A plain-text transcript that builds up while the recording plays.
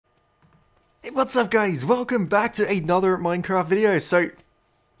Hey, what's up guys? Welcome back to another Minecraft video.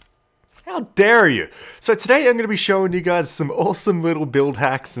 How dare you? So today I'm going to be showing you guys some awesome little build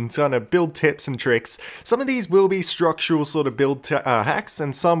hacks and kind of build tips and tricks. Some of these will be structural sort of build hacks,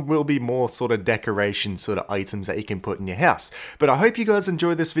 and some will be more sort of decoration sort of items that you can put in your house. But I hope you guys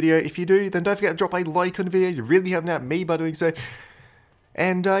enjoy this video. If you do, then don't forget to drop a like on the video. You really helping out me by doing so.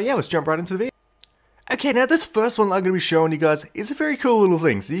 And yeah, let's jump right into the video. Okay, now this first one I'm going to be showing you guys is a very cool little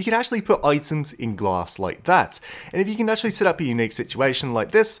thing. So you can actually put items in glass like that. And if you can actually set up a unique situation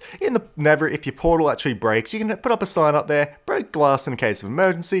like this, in the Nether, if your portal actually breaks, you can put up a sign up there, break glass in case of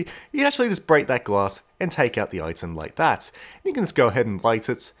emergency. You can actually just break that glass and take out the item like that. And you can just go ahead and light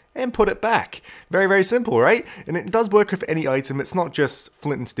it and put it back. Very, very simple, right? And it does work with any item. It's not just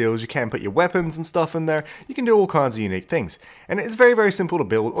flint and steels. You can put your weapons and stuff in there. You can do all kinds of unique things. And it's very, very simple to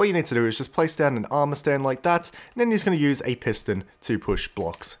build. All you need to do is just place down an armor stand like that, and then you're just going to use a piston to push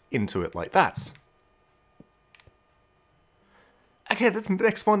blocks into it like that. Okay, the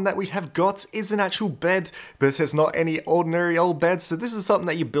next one that we have got is an actual bed, but it's not any ordinary old bed, so this is something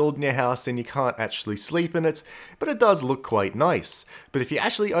that you build in your house and you can't actually sleep in it, but it does look quite nice. But if you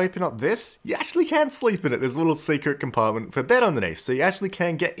actually open up this, you actually can sleep in it. There's a little secret compartment for bed underneath, so you actually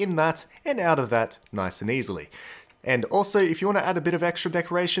can get in that and out of that nice and easily. And also, if you want to add a bit of extra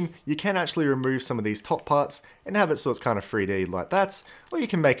decoration, you can actually remove some of these top parts and have it so it's kind of 3D like that, or you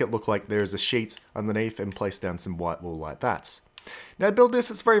can make it look like there's a sheet underneath and place down some white wool like that. Now to build this,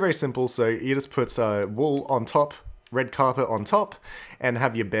 it's very, very simple. So you just put wool on top, red carpet on top, and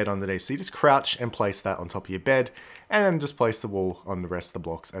have your bed underneath. So you just crouch and place that on top of your bed, and then just place the wool on the rest of the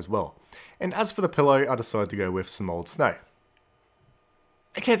blocks as well. And as for the pillow, I decided to go with some old snow.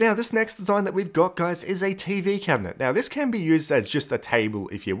 Okay, now this next design that we've got, guys, is a TV cabinet. Now this can be used as just a table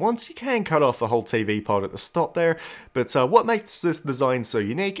if you want. You can cut off the whole TV pod at the top there, but what makes this design so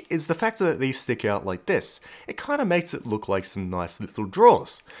unique is the fact that these stick out like this. It kind of makes it look like some nice little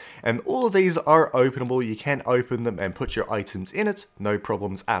drawers. And all of these are openable. You can open them and put your items in it, no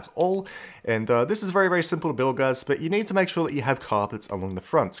problems at all. And this is very, very simple to build, guys, but you need to make sure that you have carpets along the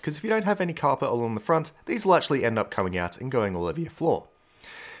fronts, because if you don't have any carpet along the front, these will actually end up coming out and going all over your floor.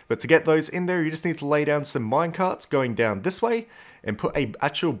 But to get those in there, you just need to lay down some minecarts going down this way and put a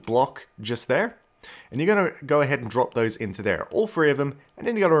actual block just there. And you're going to go ahead and drop those into there, all three of them, and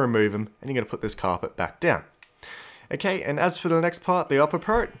then you're going to remove them and you're going to put this carpet back down. Okay, and as for the next part, the upper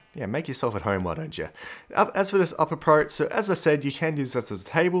part, yeah, make yourself at home, why don't you? As for this upper part, so as I said, you can use this as a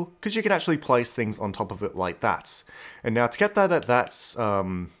table because you can actually place things on top of it like that. And now to get that at that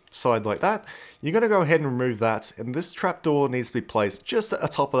side like that, you're going to go ahead and remove that, and this trapdoor needs to be placed just at the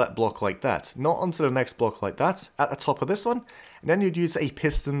top of that block like that, not onto the next block like that, at the top of this one, and then you'd use a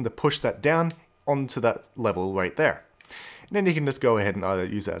piston to push that down onto that level right there. And then you can just go ahead and either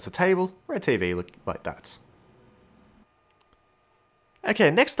use it as a table or a TV like that.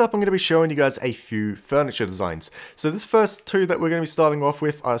 Okay, next up I'm going to be showing you guys a few furniture designs. So this first two that we're going to be starting off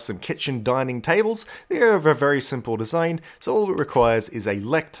with are some kitchen dining tables. They are of a very simple design, so all it requires is a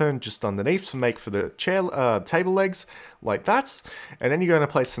lectern just underneath to make for the chair table legs, like that. And then you're going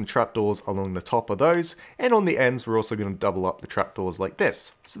to place some trapdoors along the top of those, and on the ends we're also going to double up the trapdoors like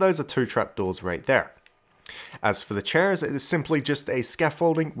this. So those are two trapdoors right there. As for the chairs, it is simply just a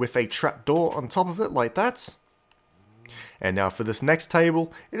scaffolding with a trapdoor on top of it like that. And now for this next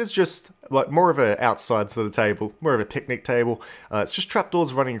table, it is just like more of an outside sort of table, more of a picnic table. It's just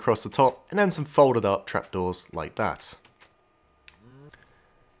trapdoors running across the top, and then some folded up trapdoors like that.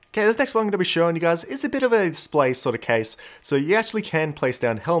 Okay, this next one I'm going to be showing you guys is a bit of a display sort of case. So you actually can place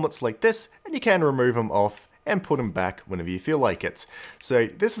down helmets like this, and you can remove them off and put them back whenever you feel like it. So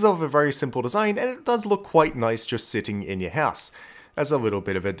this is of a very simple design, and it does look quite nice just sitting in your house. As a little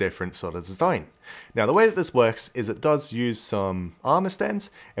bit of a different sort of design. Now the way that this works is it does use some armor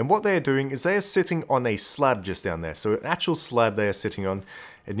stands, and what they are doing is they are sitting on a slab just down there. So an actual slab they are sitting on,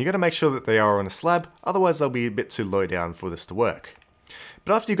 and you're going to make sure that they are on a slab, otherwise they'll be a bit too low down for this to work.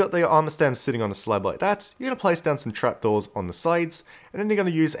 But after you've got the armor stands sitting on a slab like that, you're going to place down some trapdoors on the sides, and then you're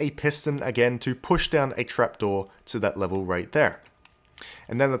going to use a piston again to push down a trapdoor to that level right there.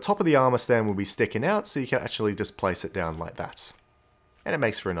 And then the top of the armor stand will be sticking out, so you can actually just place it down like that. And it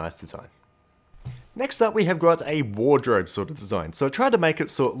makes for a nice design. Next up we have got a wardrobe sort of design. So I tried to make it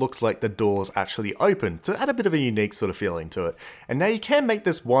so it looks like the doors actually open to add a bit of a unique sort of feeling to it. And now you can make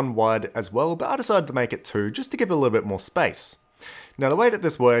this one wide as well, but I decided to make it two just to give it a little bit more space. Now the way that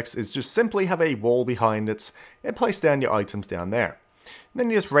this works is just simply have a wall behind it and place down your items down there. And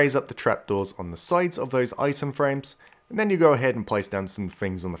then you just raise up the trapdoors on the sides of those item frames, and then you go ahead and place down some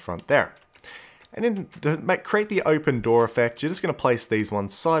things on the front there. And then to create the open door effect, you're just going to place these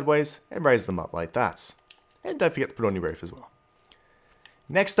ones sideways and raise them up like that. And don't forget to put on your roof as well.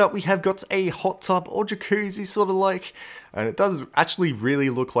 Next up, we have got a hot tub or jacuzzi sort of like, and it does actually really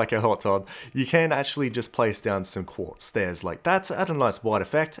look like a hot tub. You can actually just place down some quartz stairs like that to add a nice wide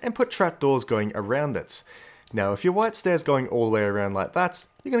effect and put trapdoors going around it. Now, if your white stairs going all the way around like that,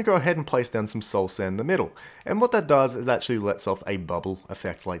 you're going to go ahead and place down some soul sand in the middle. And what that does is actually lets off a bubble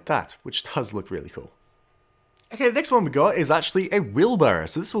effect like that, which does look really cool. Okay, the next one we got is actually a wheelbarrow.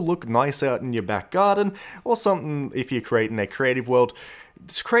 So this will look nice out in your back garden or something if you're creating a creative world.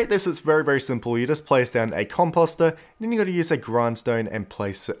 To create this, it's very, very simple. You just place down a composter, then you got to use a grindstone and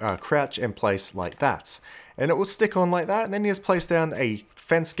place, crouch and place like that. And it will stick on like that, and then you just place down a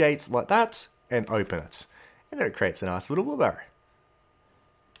fence gate like that and open it. And it creates a nice little wheelbarrow.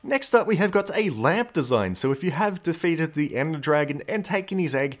 Next up, we have got a lamp design. So if you have defeated the Ender Dragon and taken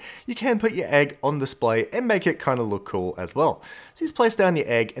his egg, you can put your egg on display and make it kind of look cool as well. So you just place down your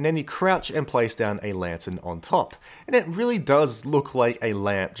egg and then you crouch and place down a lantern on top. And it really does look like a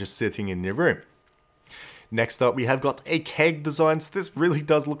lamp just sitting in your room. Next up, we have got a keg design. So this really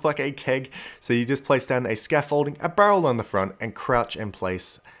does look like a keg. So you just place down a scaffolding, a barrel on the front, and crouch and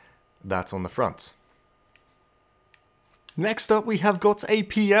place that on the front. Next up, we have got a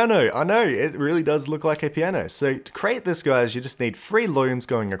piano. I know, it really does look like a piano. So to create this, guys, you just need 3 looms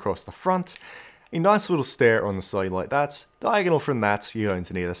going across the front, a nice little stair on the side like that. Diagonal from that, you're going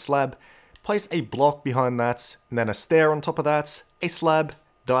to need a slab. Place a block behind that, and then a stair on top of that, a slab,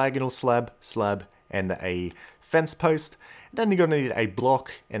 diagonal slab, and a fence post. Then you're going to need a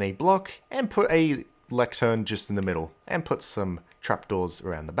block, and put a lectern just in the middle, and put some trapdoors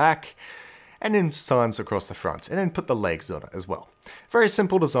around the back. And then signs across the front, and then put the legs on it as well. Very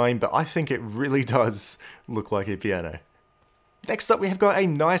simple design, but I think it really does look like a piano. Next up, we have got a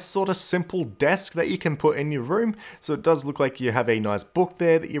nice sort of simple desk that you can put in your room, so it does look like you have a nice book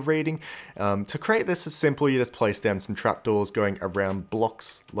there that you're reading. To create this is simple, you just place down some trapdoors going around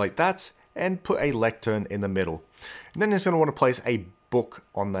blocks like that, and put a lectern in the middle. And then you're just going to want to place a book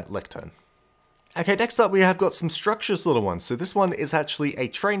on that lectern. Okay, next up we have got some structure sort of ones. So this one is actually a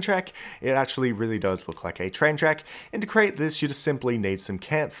train track. It actually really does look like a train track. And to create this, you just simply need some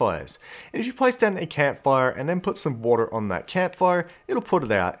campfires. And if you place down a campfire and then put some water on that campfire, it'll put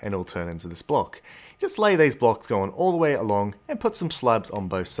it out and it'll turn into this block. Just lay these blocks going all the way along and put some slabs on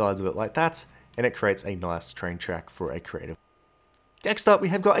both sides of it like that, and it creates a nice train track for a creative. Next up, we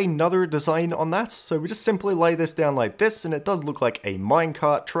have got another design on that, so we just simply lay this down like this, and it does look like a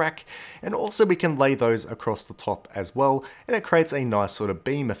minecart track, and also we can lay those across the top as well, and it creates a nice sort of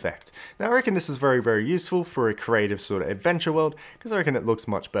beam effect. Now I reckon this is very, very useful for a creative sort of adventure world, because I reckon it looks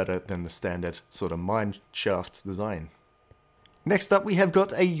much better than the standard sort of mine shafts design. Next up, we have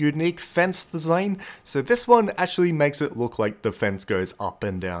got a unique fence design. So this one actually makes it look like the fence goes up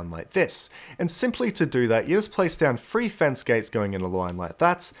and down like this. And simply to do that, you just place down 3 fence gates going in a line like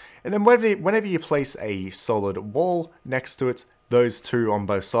that. And then whenever you place a solid wall next to it, those 2 on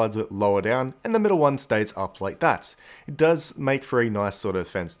both sides of it lower down, and the middle one stays up like that. It does make for a nice sort of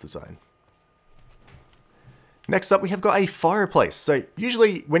fence design. Next up, we have got a fireplace. So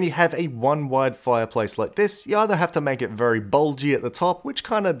usually when you have a one wide fireplace like this, you either have to make it very bulgy at the top, which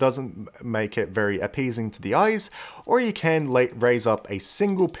kind of doesn't make it very appeasing to the eyes, or you can raise up a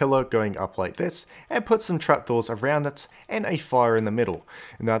single pillar going up like this and put some trapdoors around it and a fire in the middle.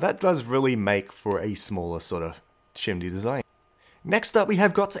 Now that does really make for a smaller sort of chimney design. Next up, we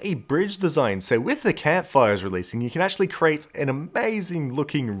have got a bridge design. So with the campfires releasing, you can actually create an amazing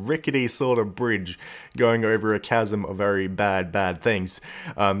looking rickety sort of bridge going over a chasm of very bad things.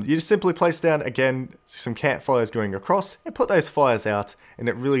 You just simply place down, again, some campfires going across and put those fires out, and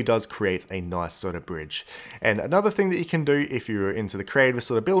it really does create a nice sort of bridge. And another thing that you can do if you're into the creative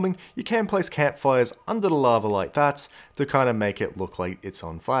sort of building, you can place campfires under the lava like that to kind of make it look like it's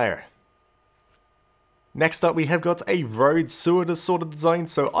on fire. Next up, we have got a road sewer sort of design.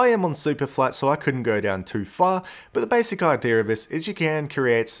 So I am on super flat, so I couldn't go down too far, but the basic idea of this is you can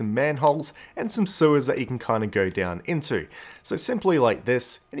create some manholes and some sewers that you can kind of go down into. So simply like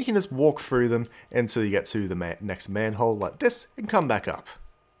this, and you can just walk through them until you get to the next manhole like this and come back up.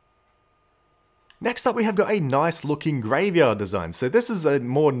 Next up, we have got a nice looking graveyard design. So this is a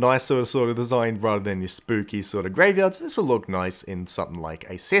more nicer sort of design rather than your spooky sort of graveyards. This will look nice in something like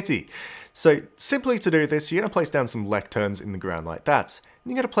a city. So simply to do this, you're going to place down some lecterns in the ground like that.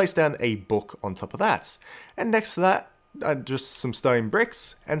 And you're going to place down a book on top of that. And next to that, just some stone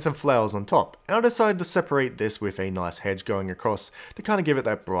bricks and some flowers on top. And I decided to separate this with a nice hedge going across to kind of give it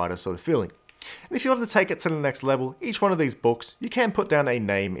that brighter sort of feeling. And if you want to take it to the next level, each one of these books, you can put down a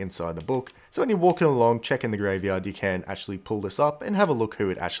name inside the book. So when you're walking along, checking the graveyard, you can actually pull this up and have a look who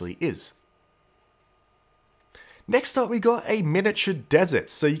it actually is. Next up we got a miniature desert,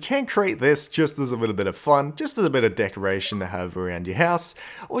 so you can create this just as a little bit of fun, just as a bit of decoration to have around your house,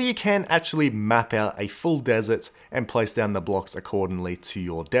 or you can actually map out a full desert and place down the blocks accordingly to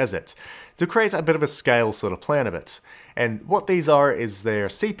your desert, to create a bit of a scale sort of plan of it. And what these are is they're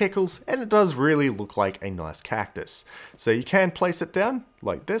sea pickles, and it does really look like a nice cactus. So you can place it down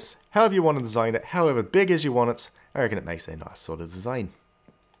like this, however you want to design it, however big as you want it. I reckon it makes a nice sort of design.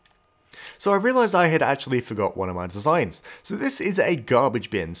 So I realized I had actually forgot one of my designs. So this is a garbage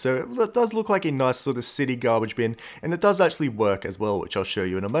bin. So it does look like a nice sort of city garbage bin, and it does actually work as well, which I'll show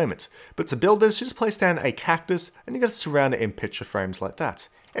you in a moment. But to build this, just place down a cactus, and you got to surround it in picture frames like that.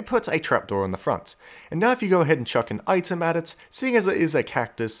 It puts a trapdoor on the front. And now if you go ahead and chuck an item at it, seeing as it is a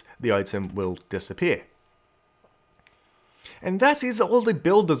cactus, the item will disappear. And that is all the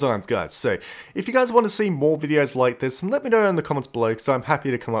build designs, guys. So if you guys want to see more videos like this, then let me know in the comments below, because I'm happy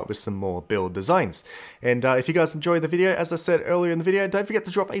to come up with some more build designs. And if you guys enjoyed the video, as I said earlier in the video, don't forget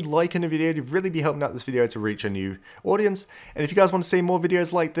to drop a like in the video to really be helping out this video to reach a new audience. And if you guys want to see more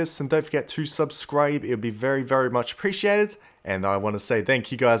videos like this, then don't forget to subscribe. It would be very, very much appreciated. And I want to say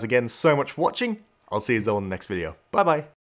thank you guys again so much for watching. I'll see you all in the next video. Bye bye.